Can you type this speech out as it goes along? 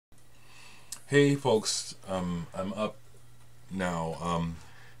Hey folks, I'm up now.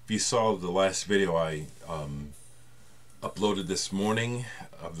 If you saw the last video I uploaded this morning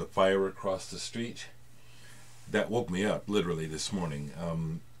of the fire across the street, that woke me up literally this morning.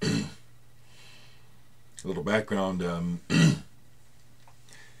 A little background.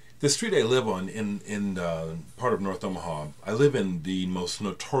 The street I live on in part of North Omaha, I live in the most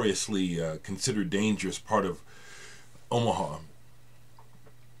notoriously considered dangerous part of Omaha.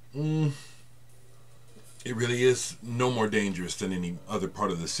 It really is no more dangerous than any other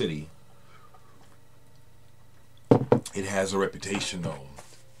part of the city. It has a reputation though.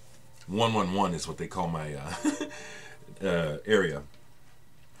 111 is what they call my area.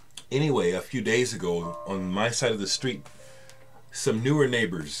 Anyway, a few days ago on my side of the street, some newer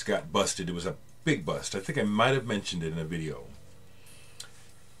neighbors got busted. It was a big bust. I think I might have mentioned it in a video.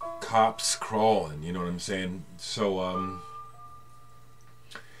 Cops crawling, you know what I'm saying? So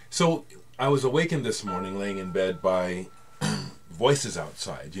I was awakened this morning laying in bed by voices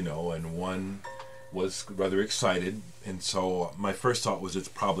outside, you know, and one was rather excited, and so my first thought was it's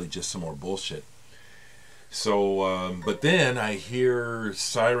probably just some more bullshit. So, but then I hear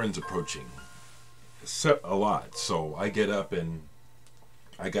sirens approaching a lot, so I get up and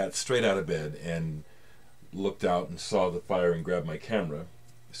I got straight out of bed and looked out and saw the fire and grabbed my camera.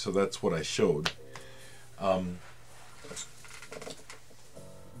 So that's what I showed.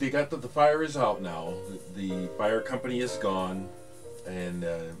 They got that the fire is out now. The fire company is gone, and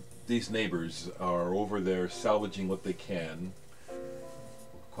these neighbors are over there salvaging what they can.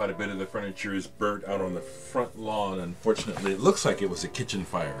 Quite a bit of the furniture is burnt out on the front lawn. Unfortunately, it looks like it was a kitchen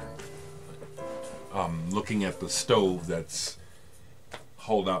fire. Looking at the stove that's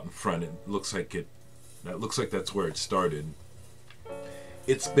hauled out in front, it looks like that's where it started.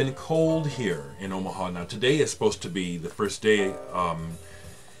 It's been cold here in Omaha. Now today is supposed to be the first day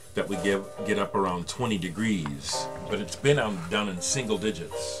that we get up around 20 degrees, but it's been down in single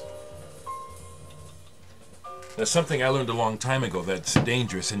digits. That's something I learned a long time ago that's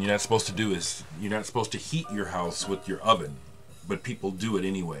dangerous, and you're not supposed to do is you're not supposed to heat your house with your oven, but people do it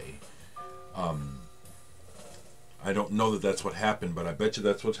anyway. I don't know that that's what happened, but I bet you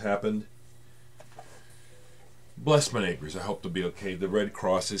that's what's happened. Bless my neighbors. I hope they'll be okay. The Red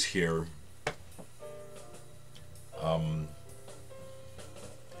Cross is here.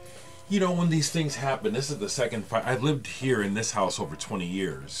 You know, when these things happen, this is the second fire. I've lived here in this house over 20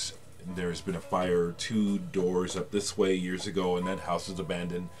 years. There's been a fire 2 doors up this way years ago, and that house is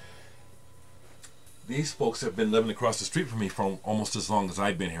abandoned. These folks have been living across the street from me for almost as long as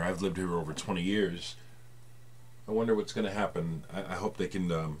I've been here. I've lived here over 20 years. I wonder what's going to happen. I hope they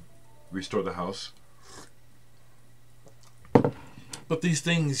can restore the house. But these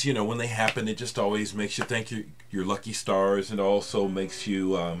things, you know, when they happen, it just always makes you thank your lucky stars, and also makes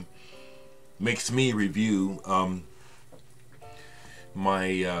you makes me review my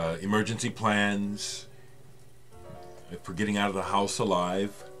emergency plans for getting out of the house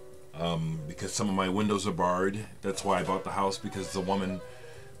alive, because some of my windows are barred. That's why I bought the house, because the woman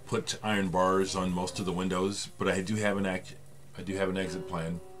put iron bars on most of the windows. But I do have an exit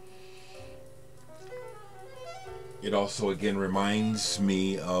plan. It also again reminds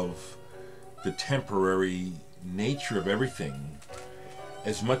me of the temporary nature of everything.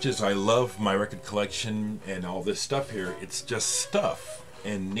 As much as I love my record collection and all this stuff here, it's just stuff,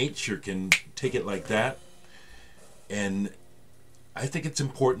 and nature can take it like that. And I think it's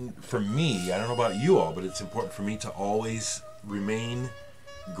important for me, I don't know about you all, but it's important for me to always remain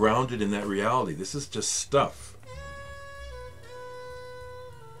grounded in that reality. This is just stuff.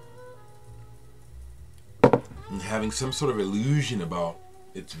 And having some sort of illusion about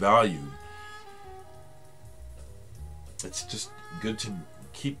its value. It's just good to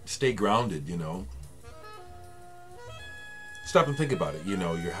stay grounded, you know. Stop and think about it. You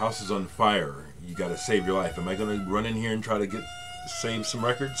know, your house is on fire. You got to save your life. Am I going to run in here and try to save some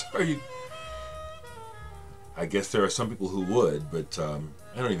records? I guess there are some people who would, but that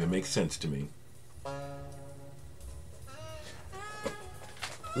don't even make sense to me.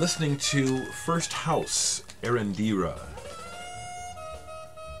 Listening to First House, Erendira.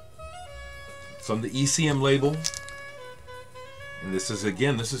 It's on the ECM label. And this is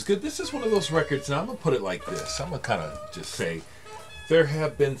good. This is one of those records. Now I'm going to put it like this. I'm going to kind of just say, there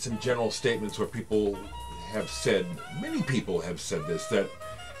have been some general statements where people have said, many people have said this, that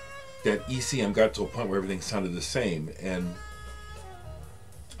ECM got to a point where everything sounded the same. And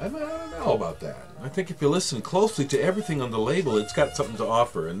I don't know about that. I think if you listen closely to everything on the label, it's got something to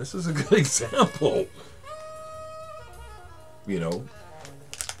offer. And this is a good example. You know.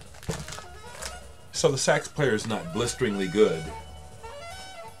 So the sax player is not blisteringly good.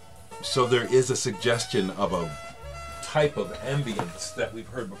 So there is a suggestion of a type of ambience that we've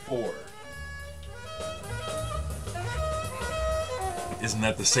heard before. Isn't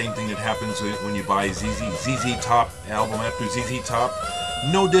that the same thing that happens when you buy ZZ Top album after ZZ Top?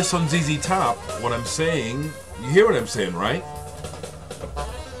 No diss on ZZ Top. What I'm saying, you hear what I'm saying, right?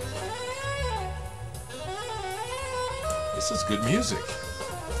 This is good music.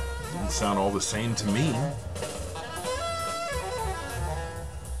 Doesn't sound all the same to me.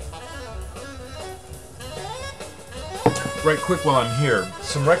 Right quick while I'm here,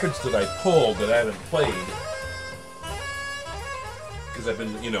 some records that I pulled that I haven't played. Because I've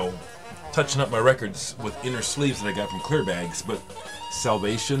been, you know, touching up my records with inner sleeves that I got from Clear Bags, but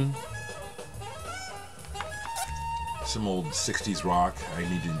Salvation, some old 60s rock. I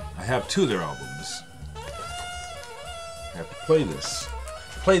have 2 of their albums. I have to play this.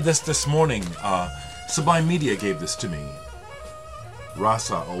 Played this morning. Sublime Media gave this to me.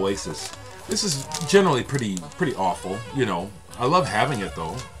 Rasa Oasis. This is generally pretty awful, you know. I love having it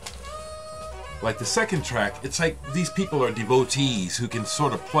though. Like the second track, it's like these people are devotees who can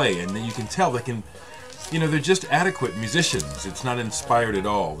sort of play, and then you can tell they can, you know, they're just adequate musicians. It's not inspired at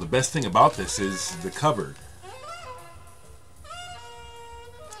all. The best thing about this is the cover.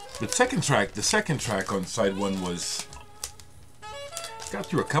 The second track on side 1 was, got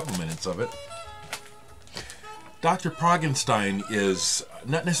through a couple minutes of it. Dr. Progenstein is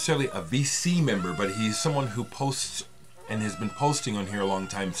not necessarily a VC member, but he's someone who posts and has been posting on here a long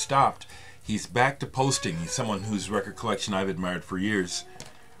time, stopped. He's back to posting. He's someone whose record collection I've admired for years.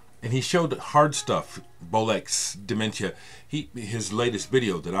 And he showed Hard Stuff, Bolex, Dementia. His latest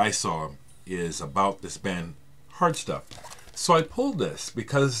video that I saw is about this band, Hard Stuff. So I pulled this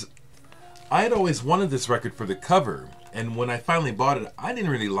because I had always wanted this record for the cover. And when I finally bought it, I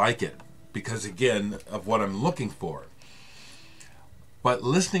didn't really like it because, again, of what I'm looking for. But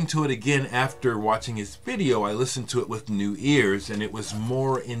listening to it again after watching his video, I listened to it with new ears, and it was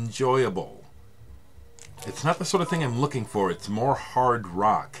more enjoyable. It's not the sort of thing I'm looking for. It's more hard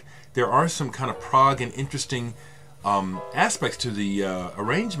rock. There are some kind of prog and interesting aspects to the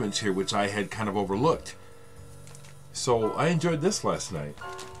arrangements here, which I had kind of overlooked. So I enjoyed this last night.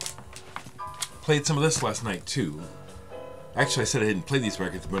 Played some of this last night, too. Actually, I said I didn't play these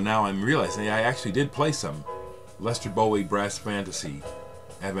records, but now I'm realizing I actually did play some. Lester Bowie, Brass Fantasy,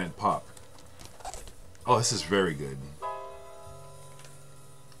 Avant Pop. Oh, this is very good.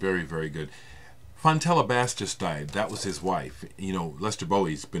 Very, very good. Fontella Bass just died. That was his wife. You know, Lester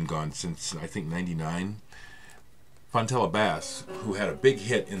Bowie's been gone since, I think, 99. Fontella Bass, who had a big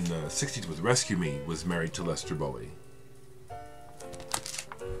hit in the 60s with Rescue Me, was married to Lester Bowie.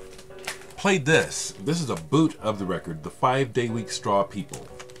 Played this. This is a boot of the record, The 5-Day Week Straw People.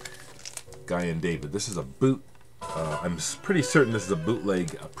 Guy and David. This is a boot. I'm pretty certain this is a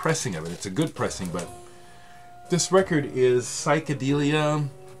bootleg pressing of it. It's a good pressing, but this record is psychedelia,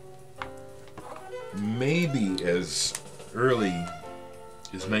 maybe as early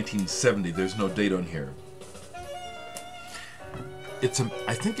as 1970. There's no date on here.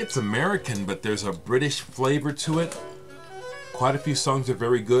 I think it's American, but there's a British flavor to it. Quite a few songs are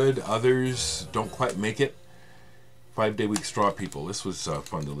very good. Others don't quite make it. 5-Day Week Straw People. This was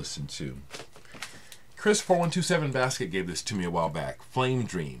fun to listen to. Chris4127 Basket gave this to me a while back. Flame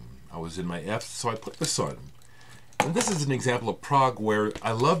Dream. I was in my F's, so I put this on. And this is an example of prog where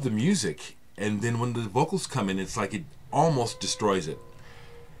I love the music, and then when the vocals come in, it's like it almost destroys it.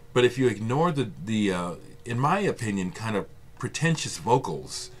 But if you ignore the in my opinion, kind of pretentious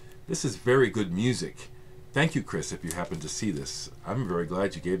vocals, this is very good music. Thank you, Chris, if you happen to see this. I'm very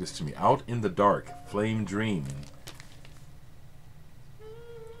glad you gave this to me. Out in the Dark, Flame Dream.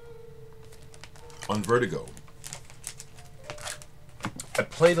 On Vertigo. I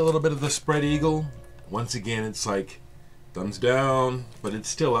played a little bit of the Spread Eagle. Once again, it's like thumbs down, but it's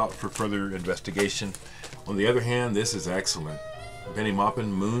still out for further investigation. On the other hand, this is excellent. Benny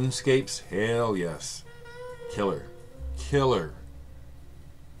Maupin, Moonscapes, hell yes. Killer. Killer.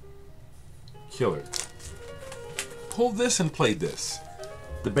 Killer. Pulled this and played this.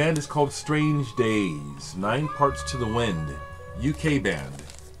 The band is called Strange Days. 9 Parts to the Wind. UK band.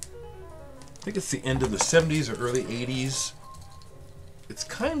 I think it's the end of the 70s or early 80s. It's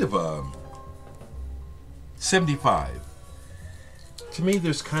kind of a 75. To me,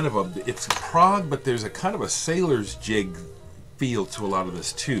 there's kind of a, it's prog, but there's a kind of a sailor's jig feel to a lot of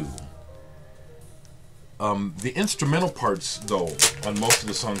this too. The instrumental parts, though, on most of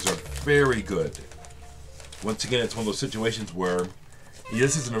the songs are very good. Once again, it's one of those situations where, yeah,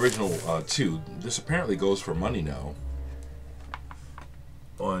 this is an original too. This apparently goes for money now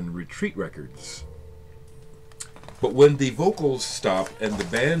on Retreat Records. But when the vocals stop and the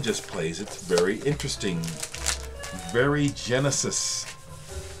band just plays, it's very interesting, very Genesis-like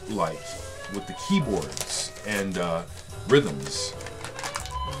with the keyboards and rhythms.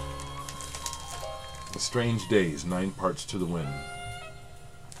 The Strange Days, 9 Parts to the Wind.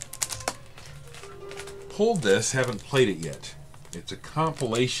 Pulled this, haven't played it yet. It's a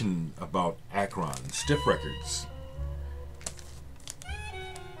compilation about Akron, Stiff Records.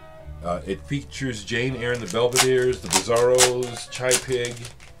 It features Jane Eyre and the Belvederes, the Bizarros, Chai Pig,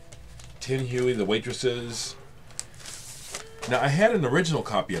 Tin Huey, the Waitresses. Now, I had an original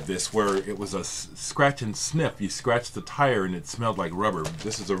copy of this where it was a scratch and sniff. You scratched the tire and it smelled like rubber.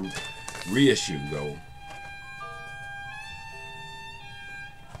 This is a reissue, though.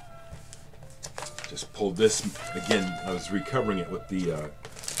 Just pulled this. Again, I was recovering it with the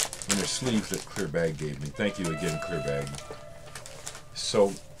inner sleeves that Clear Bag gave me. Thank you again, Clear Bag.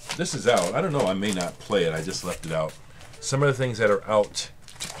 So, this is out. I don't know. I may not play it. I just left it out. Some of the things that are out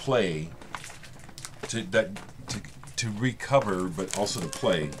to play, to recover, but also to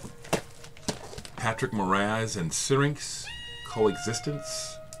play. Patrick Moraz and Syrinx,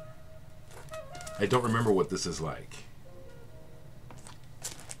 Coexistence. I don't remember what this is like.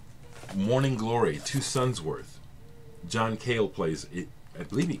 Morning Glory, 2 Sons Worth. John Cale plays it. I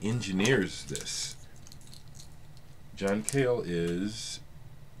believe he engineers this. John Cale is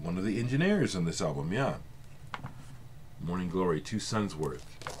one of the engineers on this album, yeah. Morning Glory, 2 Sons Worth.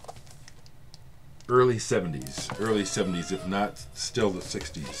 Early 70s, if not still the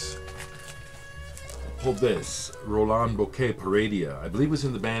 60s. I pulled this, Roland Bouquet, Paradia. I believe it was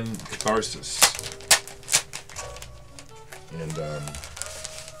in the band Catharsis. And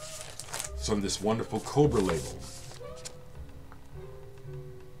it's on this wonderful Cobra label.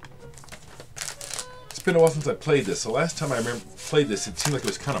 It's been a while since I played this. The last time I played this, it seemed like it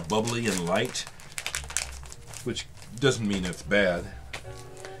was kind of bubbly and light, which doesn't mean it's bad.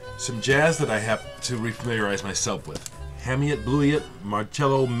 Some jazz that I have to refamiliarize myself with. Hamiet Bluiet,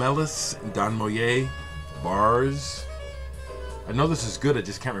 Marcello Mellis, Don Moyer, Bars. I know this is good, I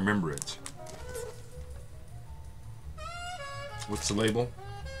just can't remember it. What's the label?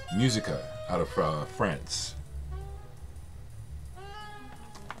 Musica, out of France.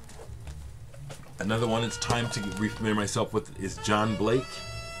 Another one it's time to refamiliar myself with is John Blake,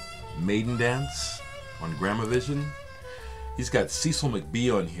 Maiden Dance, on Gramavision. He's got Cecil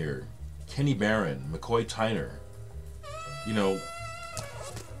McBee on here, Kenny Barron, McCoy Tyner. You know,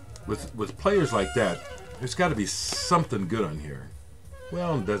 with players like that, there's got to be something good on here.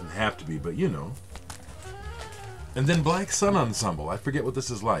 Well, it doesn't have to be, but you know. And then Black Sun Ensemble. I forget what this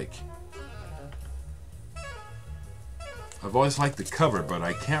is like. I've always liked the cover, but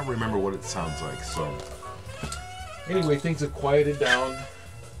I can't remember what it sounds like. So, anyway, things have quieted down.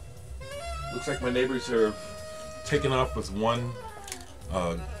 Looks like my neighbors are taking off with one.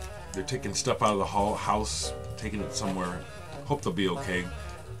 They're taking stuff out of the house, taking it somewhere. Hope they'll be okay.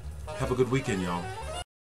 Have a good weekend, y'all.